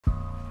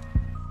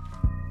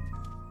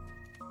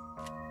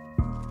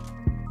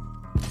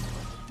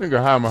Nigga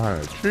hiding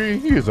behind a tree.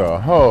 He's a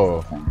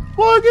hoe.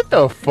 Boy, get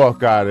the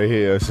fuck out of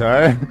here,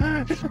 son.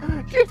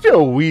 Get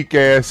your weak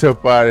ass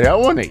up out of here. I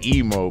want to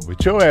emo,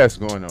 but your ass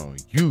going on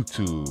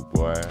YouTube,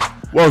 boy.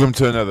 Welcome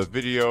to another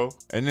video.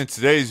 And in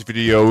today's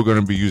video, we're going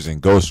to be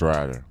using Ghost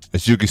Rider.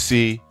 As you can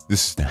see,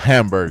 this is the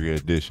hamburger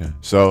edition.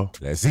 So,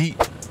 let's eat.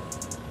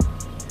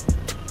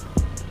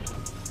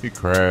 He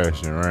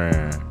crashed and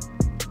ran.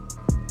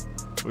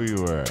 Where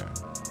you at?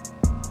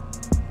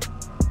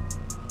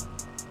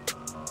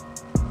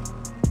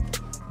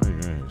 Oh, you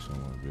in here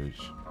somewhere,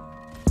 bitch.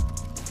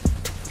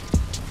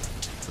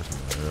 What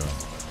the hell?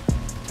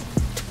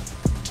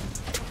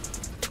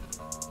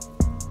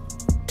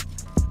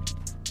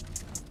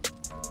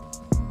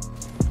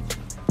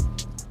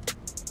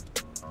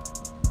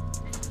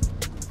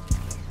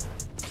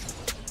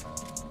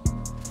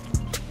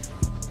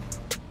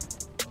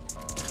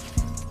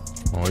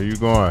 Where you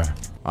going?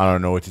 I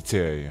don't know what to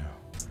tell you.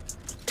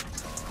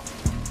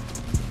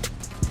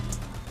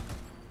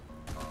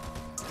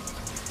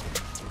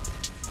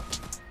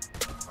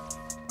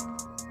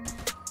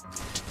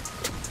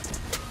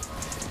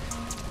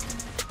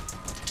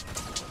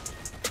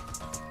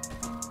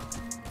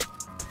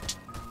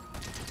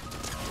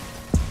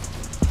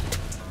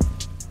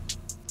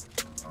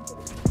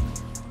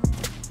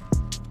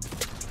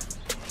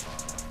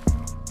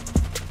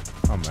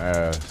 I'm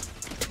ass.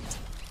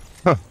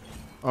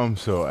 I'm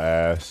so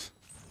ass.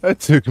 That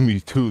took me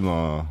too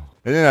long.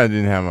 And then I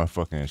didn't have my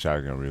fucking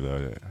shotgun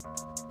reloaded.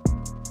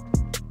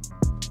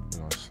 We're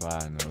gonna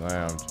slide in the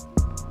lounge.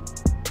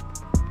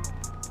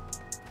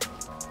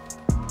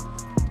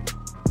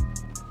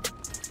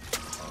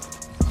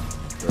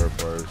 Third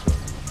person.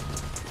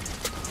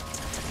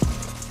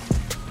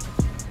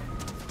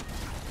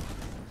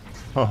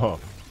 Oh,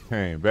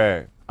 came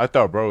back. I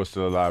thought bro was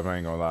still alive, I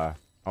ain't gonna lie.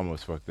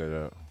 Almost fucked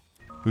that up.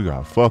 We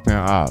got fucking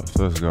ops.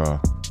 Let's go. I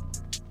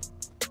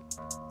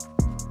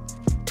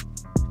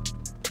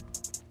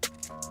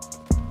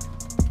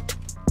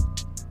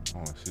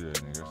wanna see that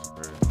nigga. That's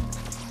crazy.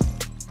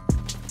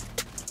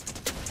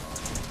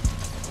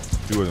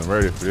 He wasn't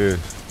ready for this.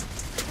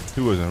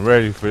 He wasn't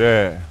ready for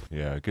that.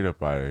 Yeah, get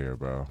up out of here,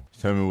 bro.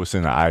 Tell me what's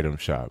in the item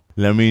shop.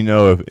 Let me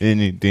know if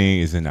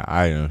anything is in the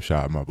item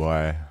shop, my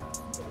boy.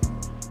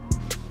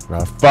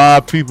 Got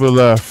 5 people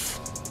left.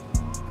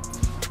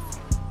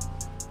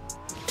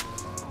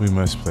 We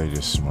must play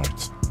this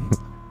smart.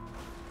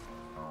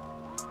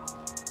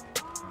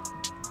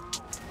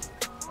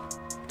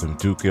 Them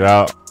duke it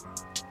out.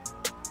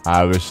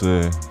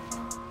 Obviously,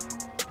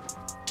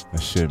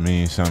 that shit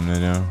means something to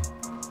them.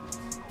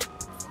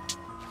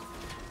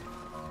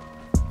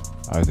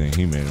 I think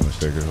he made a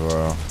mistake as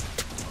well.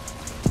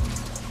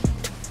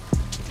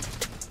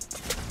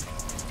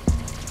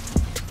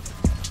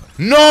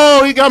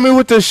 No, he got me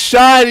with the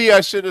shotty. I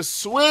should have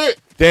switched.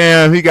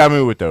 Damn, he got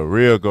me with the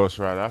real Ghost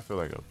Rider. I feel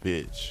like a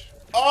bitch.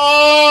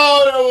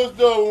 Oh, that was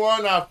the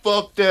one. I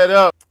fucked that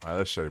up. All right,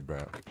 let's shut it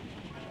back.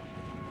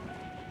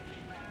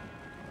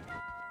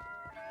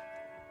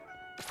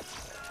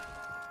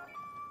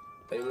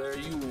 Hey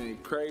Larry, you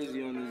went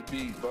crazy on this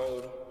beat,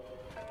 bro.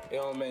 It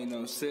don't make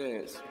no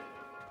sense.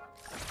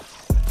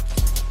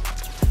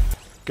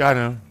 Got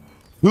him.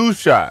 2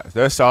 shots.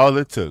 That's all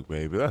it took,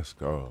 baby. Let's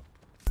go.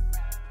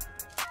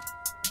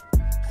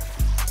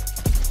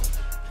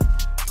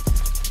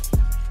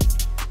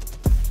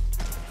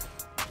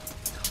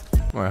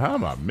 Like, how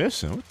am I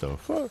missing? What the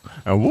fuck?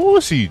 And what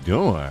was he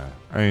doing?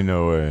 Ain't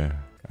no way.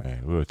 Hey,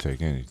 we'll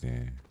take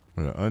anything.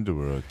 When the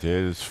underworld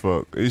dead as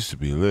fuck. It used to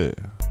be lit.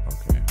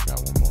 Okay,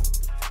 got one more.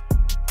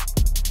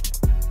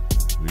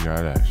 We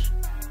got Ash.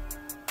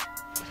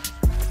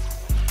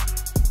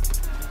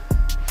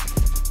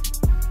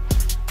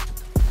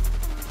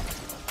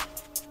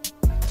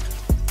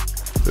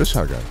 This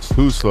shot got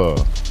too slow.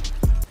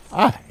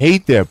 I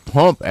hate that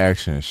pump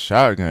action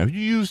shotgun. If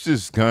you use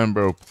this gun,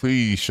 bro,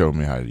 please show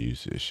me how to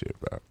use this shit,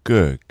 bro.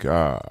 Good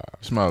God.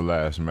 It's my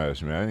last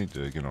match, man. I need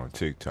to get on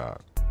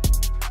TikTok.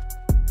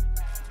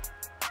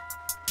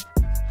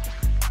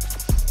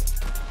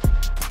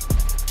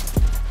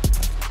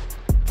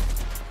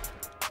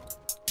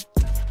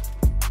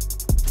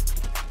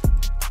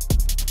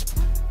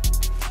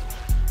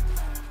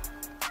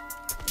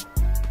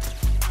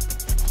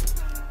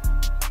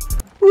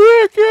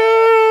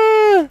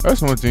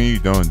 That's one thing you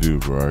don't do,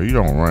 bro. You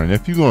don't run.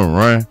 If you gonna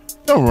run,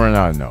 don't run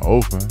out in the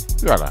open.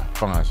 You gotta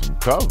find some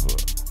cover.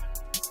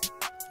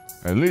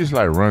 At least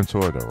like run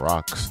toward the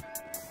rocks.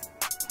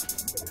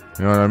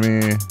 You know what I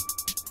mean?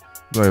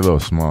 Like a little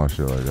small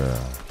shit like that.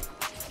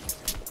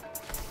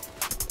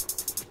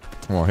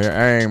 Come on, here,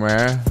 aim,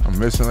 man. I'm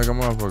missing like a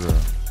motherfucker.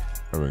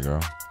 There we go.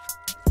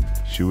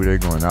 Shoot where they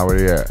going, not where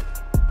they at.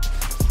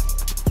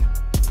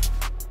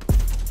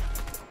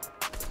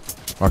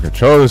 My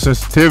controller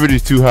sensitivity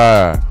too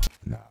high.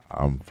 Nah,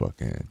 I'm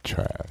fucking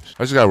trash.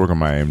 I just gotta work on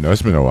my aim though.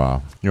 It's been a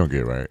while. You don't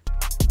get it right.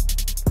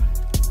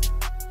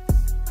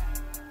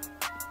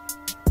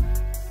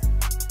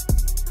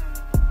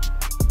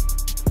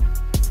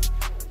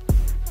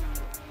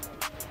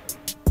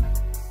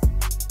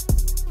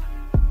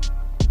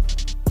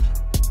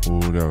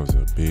 Ooh, Oh, that was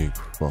a big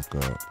fuck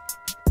up.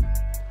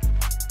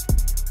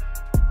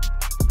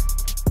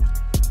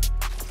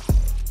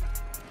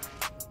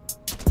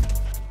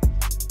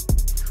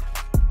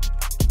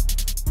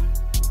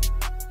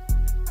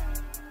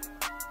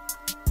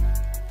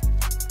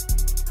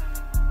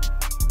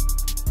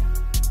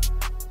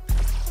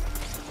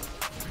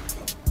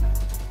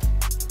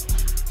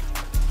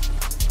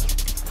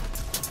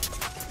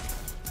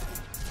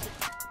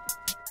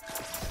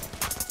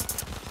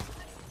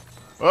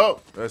 Oh,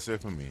 that's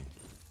it for me.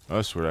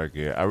 That's what I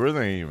get. I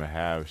really ain't even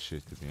have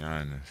shit, to be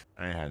honest.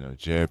 I ain't had no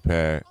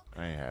jetpack.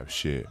 I ain't have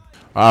shit.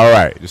 All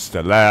right, this is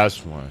the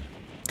last one.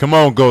 Come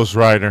on, Ghost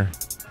Rider.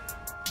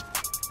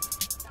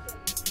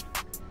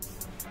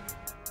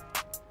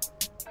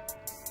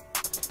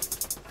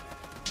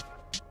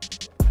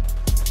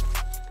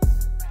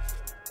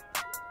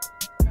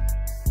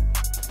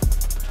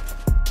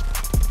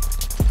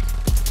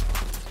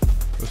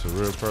 That's a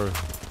real person.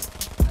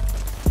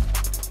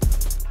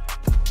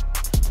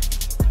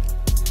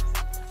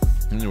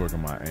 I need to work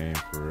on my aim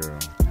for real.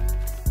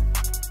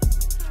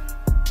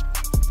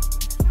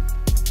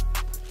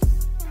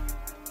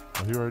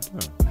 Oh, he right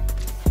there.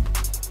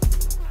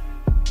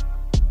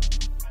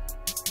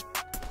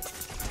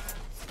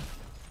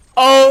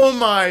 Oh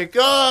my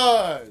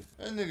God!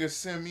 That nigga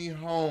sent me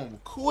home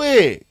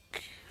quick.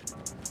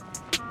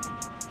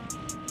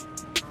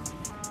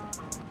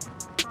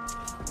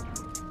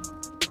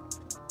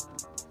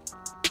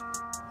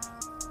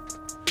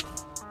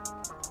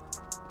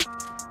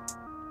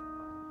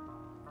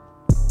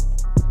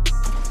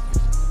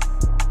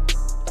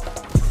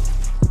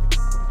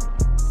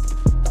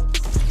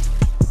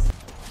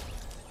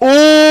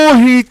 Oh,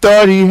 he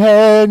thought he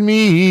had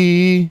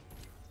me.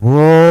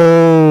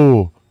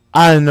 Whoa.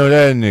 I didn't know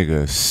that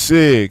nigga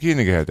sick. He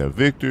nigga had the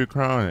victory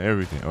crown and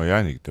everything. Oh, yeah,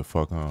 I need to get the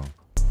fuck home.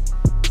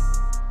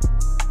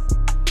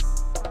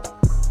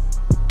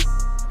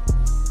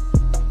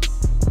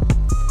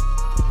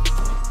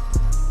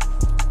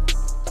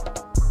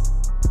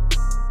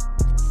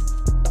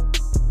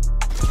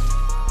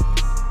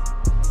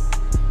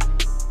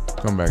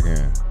 Come back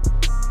in.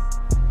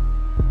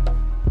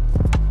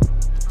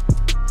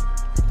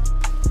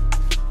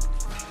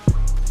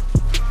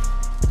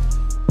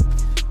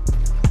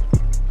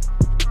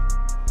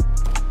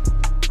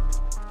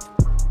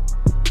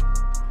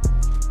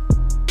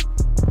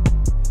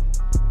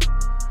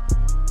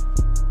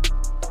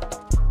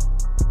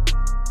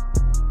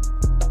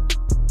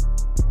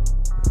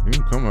 You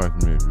can come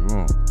after me if you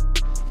want.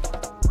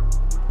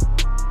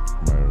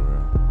 Right away.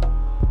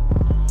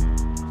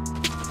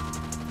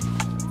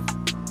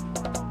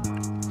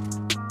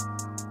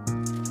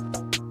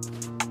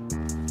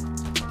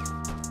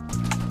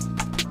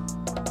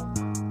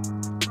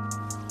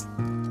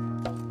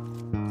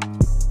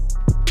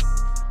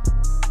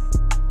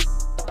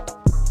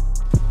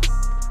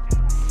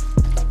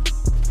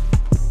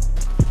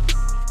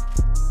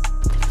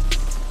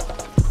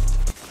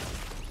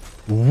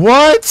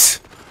 What?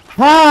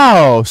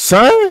 How,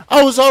 son?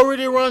 I was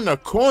already around the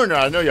corner.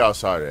 I know y'all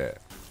saw that.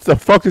 What the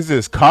fuck is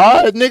this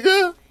card,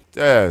 nigga?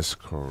 That's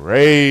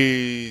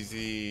crazy.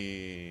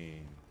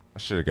 I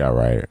should have got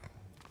right.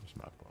 It's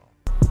my fault.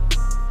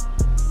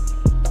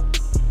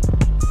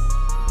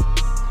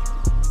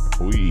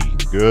 We eating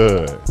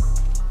good.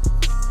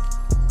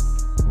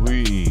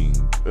 We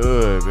eating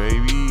good,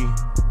 baby.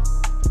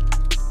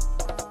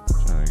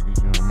 Trying to get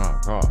you in my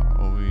car.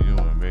 What we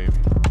doing, baby?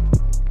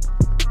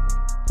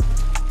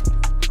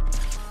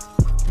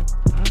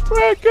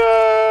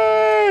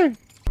 Ricky!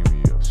 Give me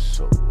your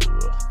soul.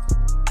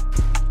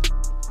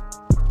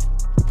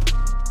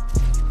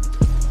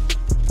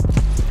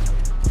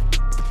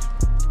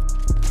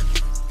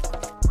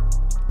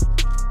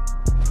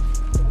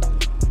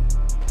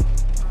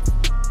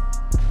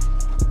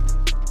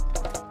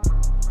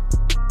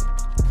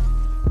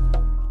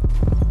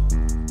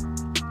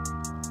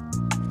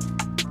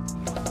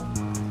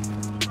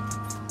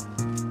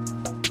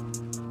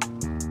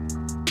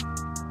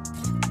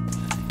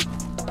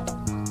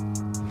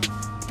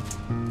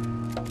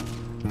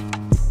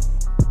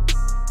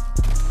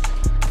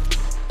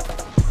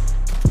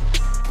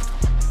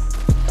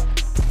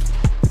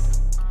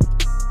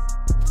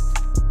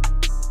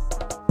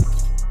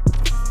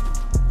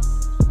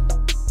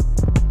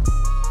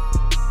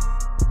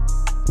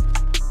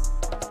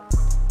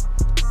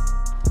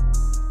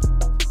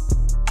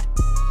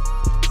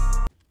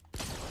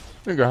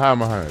 Nigga hide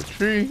behind a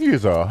tree.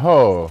 He's a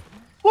hoe.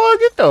 Boy,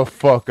 get the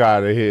fuck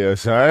out of here,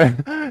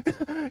 son.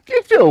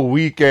 Get your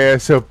weak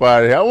ass up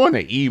out of here. I want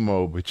an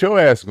emo, but your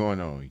ass going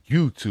on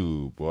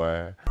YouTube,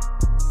 boy.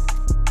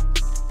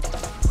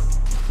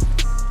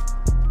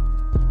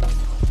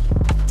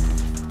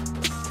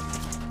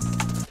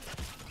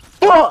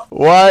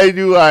 Why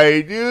do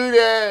I do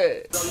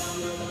that?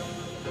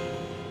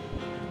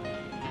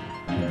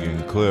 I'm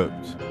getting clipped.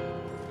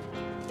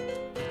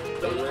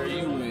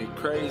 You went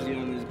crazy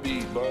on this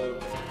beat, bro.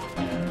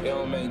 It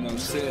don't make no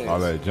sense. All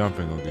that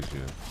jumping gonna get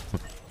you.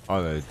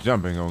 All that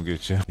jumping gonna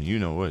get you. You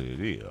know what it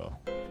is.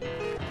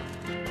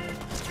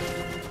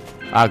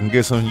 I can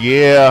get some,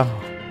 yeah.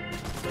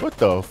 What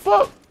the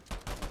fuck?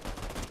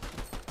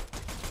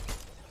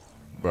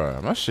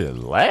 Bruh, my shit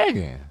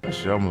lagging. That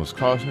shit almost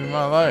cost me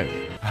my life.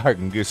 I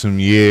can get some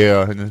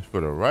and this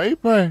for the right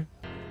price.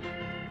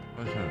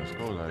 I'm trying to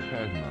score like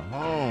pass my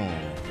home.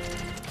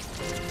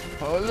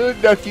 Oh,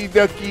 little ducky.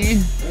 Ducky.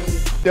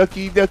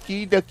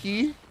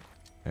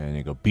 And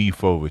nigga,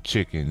 beef over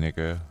chicken,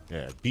 nigga.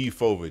 Yeah,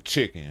 beef over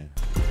chicken.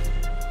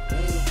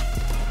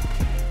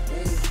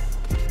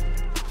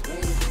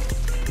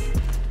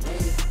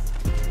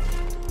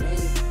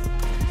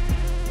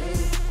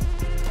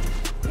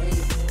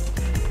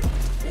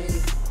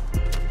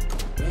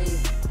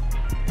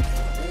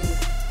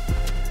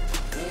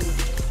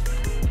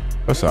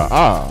 What's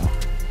up?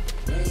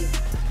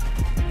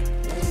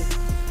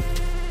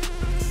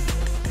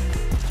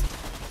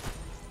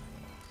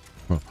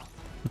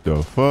 What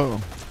the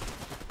fuck?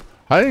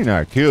 How did he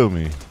not kill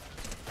me?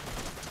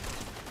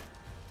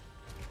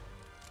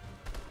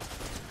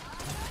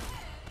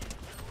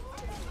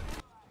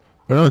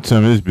 But don't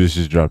tell me this bitch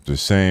just dropped the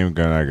same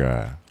gun I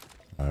got.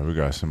 Alright, we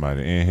got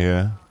somebody in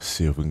here.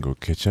 See if we can go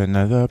catch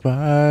another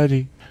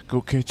body.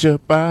 Go catch a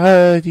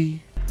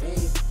body.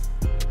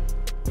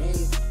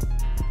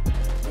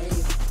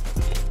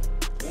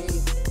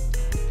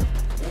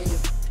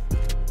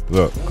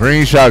 Look,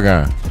 green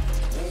shotgun.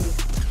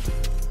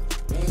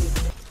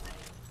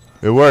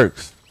 It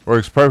works.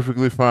 Works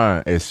perfectly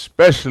fine,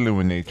 especially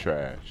when they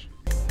trash.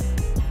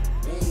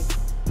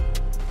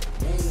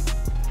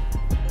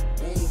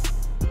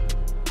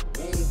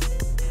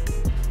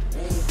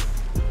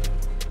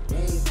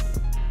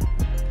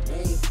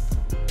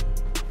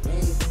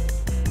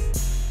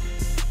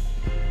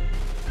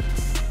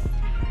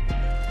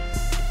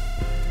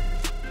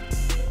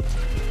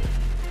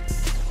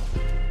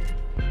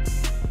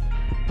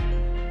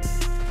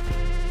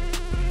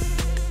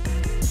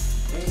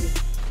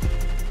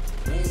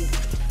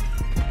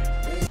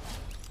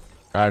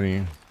 Got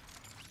him.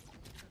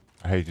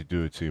 I hate to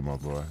do it to you, my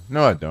boy.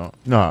 No, I don't.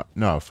 No,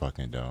 I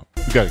fucking don't.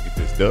 You gotta get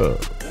this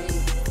dub.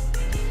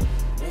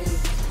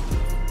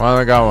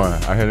 Finally got one.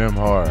 I hit him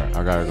hard.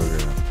 I gotta go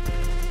get him.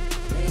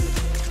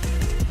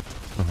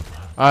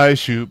 I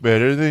shoot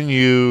better than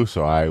you,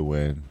 so I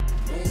win.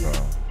 Bro.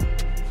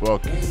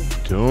 Fucking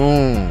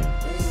doom.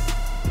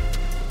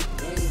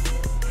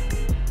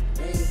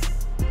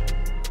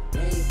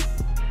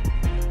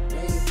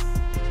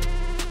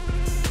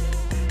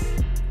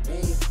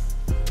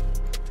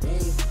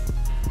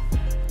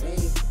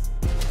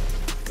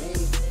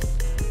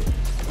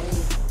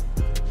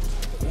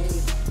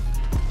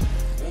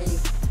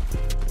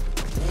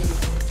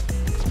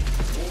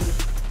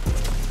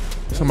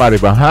 Somebody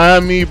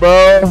behind me,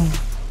 bro.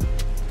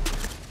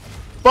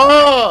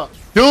 Fuck!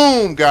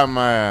 Doom got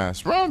my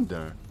ass. Bro, I'm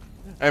done.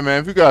 Hey,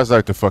 man, if you guys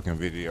like the fucking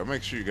video,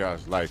 make sure you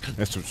guys like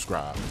and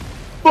subscribe.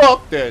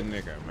 Fuck that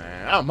nigga,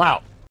 man. I'm out.